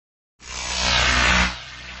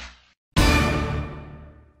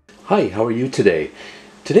Hi, how are you today?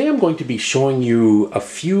 Today I'm going to be showing you a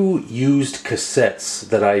few used cassettes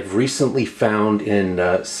that I've recently found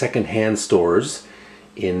in second-hand stores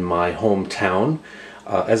in my hometown.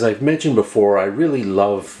 As I've mentioned before, I really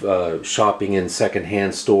love shopping in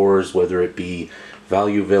second-hand stores, whether it be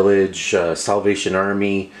Value Village, Salvation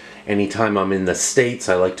Army. Anytime I'm in the States,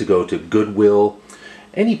 I like to go to Goodwill.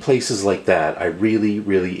 Any places like that I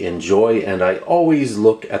really enjoy, and I always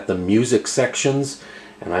look at the music sections,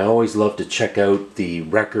 and I always love to check out the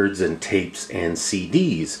records and tapes and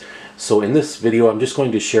CDs. So in this video I'm just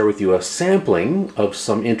going to share with you a sampling of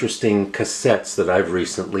some interesting cassettes that I've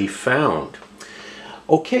recently found.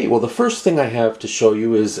 Okay, well the first thing I have to show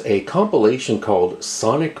you is a compilation called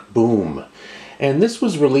Sonic Boom. And this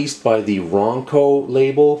was released by the Ronco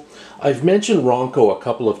label. I've mentioned Ronco a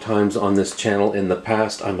couple of times on this channel in the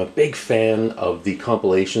past. I'm a big fan of the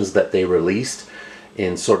compilations that they released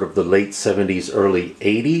in sort of the late 70s, early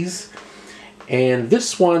 80s. And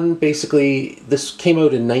this one, basically, this came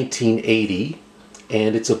out in 1980,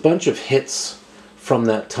 and it's a bunch of hits from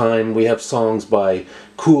that time. We have songs by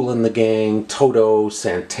Kool and the Gang, Toto,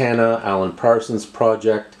 Santana, Alan Parsons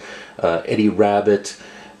Project, Eddie Rabbitt,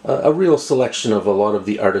 a real selection of a lot of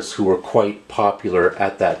the artists who were quite popular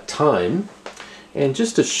at that time. And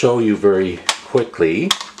just to show you very quickly,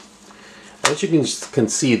 as you can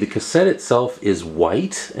see, the cassette itself is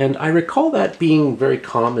white, and I recall that being very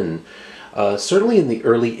common, certainly in the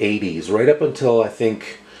early 80s, right up until I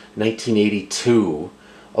think 1982.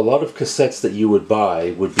 A lot of cassettes that you would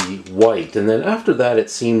buy would be white, and then after that it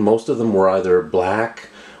seemed most of them were either black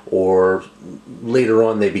or later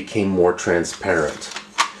on they became more transparent.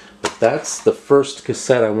 But that's the first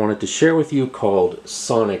cassette I wanted to share with you, called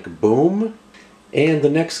Sonic Boom. And the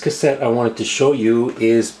next cassette I wanted to show you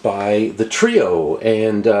is by the Trio.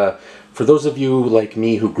 And for those of you like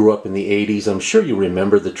me who grew up in the 80s, I'm sure you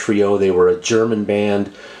remember the Trio. They were a German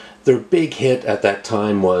band. Their big hit at that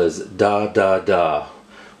time was Da Da Da,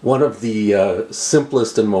 one of the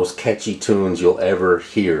simplest and most catchy tunes you'll ever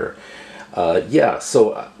hear. Yeah,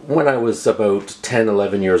 so when I was about 10,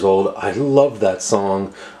 11 years old, I loved that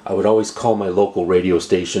song. I would always call my local radio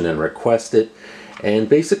station and request it. And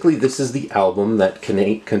basically this is the album that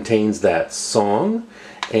contains that song.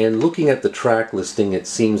 And looking at the track listing, it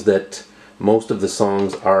seems that most of the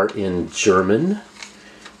songs are in German.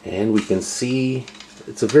 And we can see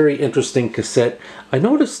it's a very interesting cassette. I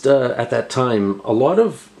noticed at that time a lot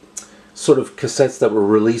of sort of cassettes that were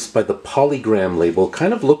released by the Polygram label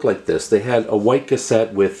kind of look like this. They had a white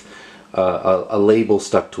cassette with a label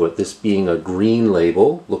stuck to it, this being a green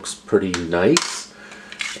label. Looks pretty nice.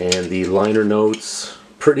 And the liner notes,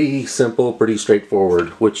 pretty simple, pretty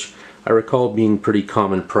straightforward, which I recall being pretty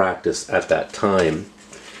common practice at that time.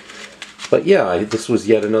 But yeah, this was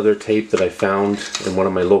yet another tape that I found in one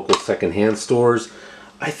of my local secondhand stores.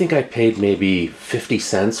 I think I paid maybe 50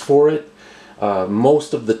 cents for it.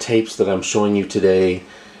 Most of the tapes that I'm showing you today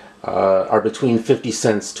are between 50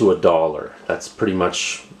 cents to $1. That's pretty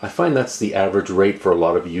much, I find that's the average rate for a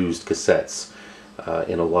lot of used cassettes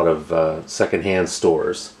in a lot of secondhand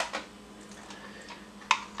stores.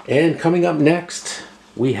 And coming up next,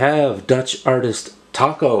 we have Dutch artist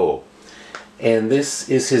Taco. And this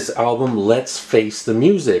is his album Let's Face the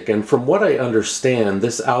Music. And from what I understand,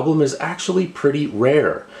 this album is actually pretty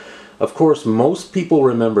rare. Of course, most people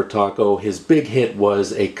remember Taco. His big hit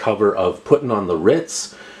was a cover of Puttin' on the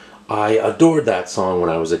Ritz. I adored that song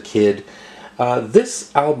when I was a kid.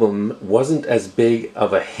 This album wasn't as big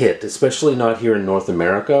of a hit, especially not here in North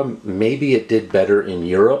America. Maybe it did better in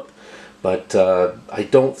Europe, but I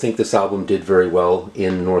don't think this album did very well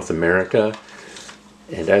in North America.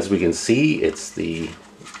 And as we can see, it's a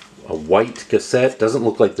white cassette. Doesn't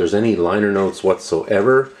look like there's any liner notes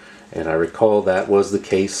whatsoever. And I recall that was the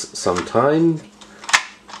case sometime.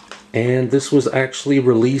 And this was actually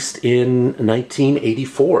released in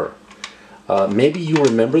 1984. Maybe you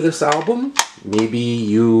remember this album. Maybe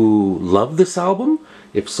you love this album.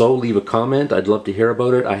 If so, leave a comment. I'd love to hear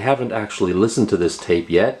about it. I haven't actually listened to this tape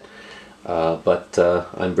yet, but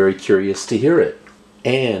I'm very curious to hear it.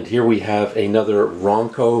 And here we have another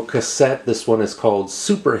Ronco cassette. This one is called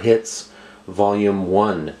Super Hits Volume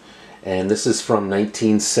 1. And this is from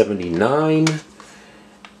 1979.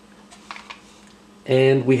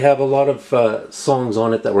 And we have a lot of songs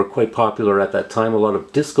on it that were quite popular at that time, a lot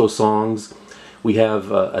of disco songs. We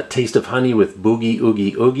have A Taste of Honey with Boogie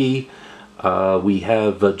Oogie Oogie. We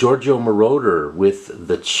have Giorgio Moroder with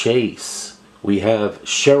The Chase. We have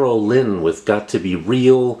Cheryl Lynn with Got to Be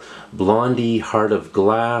Real, Blondie, Heart of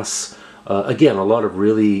Glass. Again, a lot of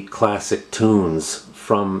really classic tunes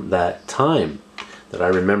from that time that I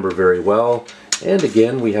remember very well. And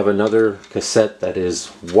again, we have another cassette that is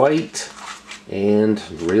white, and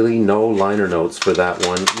really no liner notes for that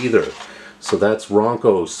one either. So that's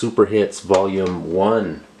Ronco Super Hits Volume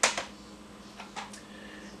 1.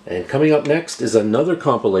 And coming up next is another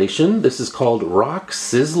compilation. This is called Rock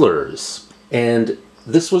Sizzlers. And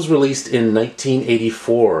this was released in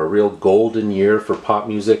 1984, a real golden year for pop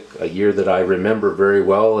music, a year that I remember very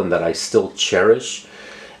well and that I still cherish.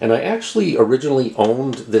 And I actually originally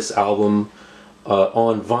owned this album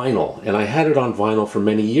on vinyl, and I had it on vinyl for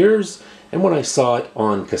many years, and when I saw it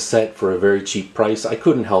on cassette for a very cheap price, I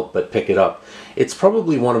couldn't help but pick it up. It's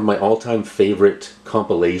probably one of my all-time favorite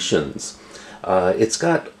compilations. It's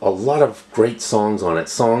got a lot of great songs on it.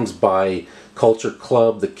 Songs by Culture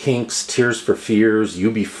Club, The Kinks, Tears for Fears,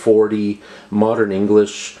 UB40, Modern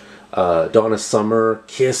English, Donna Summer,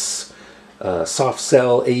 Kiss, Soft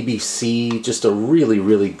Cell, ABC, just a really,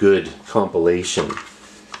 really good compilation.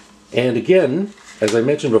 And again, as I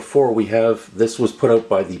mentioned before, this was put out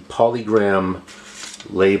by the Polygram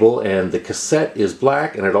label, and the cassette is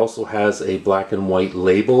black, and it also has a black and white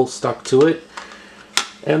label stuck to it.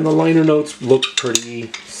 And the liner notes look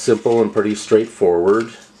pretty simple and pretty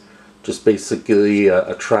straightforward. Just basically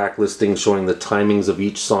a track listing showing the timings of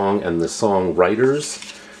each song and the song writers.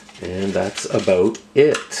 And that's about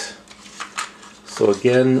it. So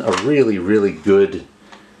again, a really, really good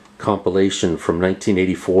compilation from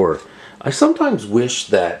 1984. I sometimes wish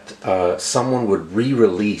that someone would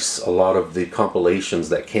re-release a lot of the compilations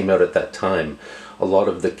that came out at that time. A lot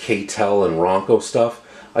of the K-Tel and Ronco stuff.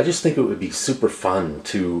 I just think it would be super fun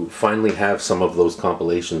to finally have some of those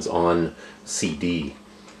compilations on CD.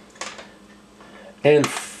 And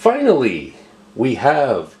finally, we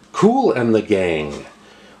have Kool and the Gang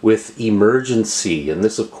with Emergency. And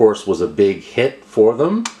this, of course, was a big hit for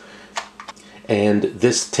them. And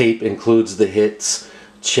this tape includes the hits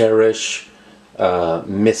Cherish,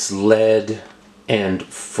 Misled, and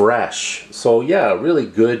Fresh. So yeah, a really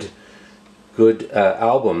good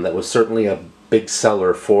album that was certainly a big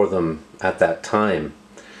seller for them at that time.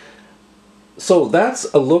 So that's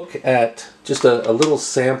a look at just a little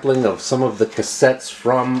sampling of some of the cassettes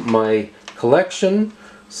from my collection,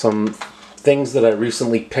 some things that I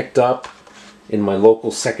recently picked up in my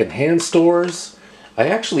local secondhand stores. I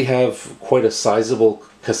actually have quite a sizable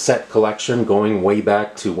cassette collection going way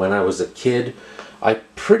back to when I was a kid. I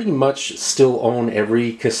pretty much still own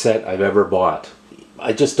every cassette I've ever bought.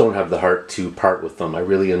 I just don't have the heart to part with them. I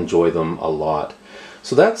really enjoy them a lot.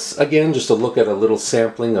 So that's, again, just a look at a little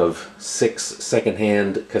sampling of 6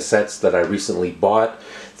 secondhand cassettes that I recently bought.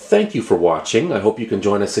 Thank you for watching. I hope you can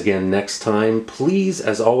join us again next time. Please,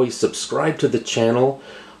 as always, subscribe to the channel.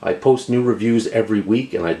 I post new reviews every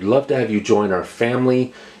week, and I'd love to have you join our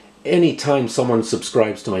family. Anytime someone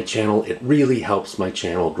subscribes to my channel, it really helps my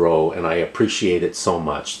channel grow, and I appreciate it so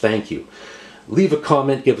much. Thank you. Leave a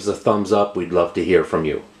comment, give us a thumbs up. We'd love to hear from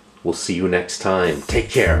you. We'll see you next time. Take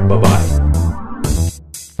care. Bye-bye.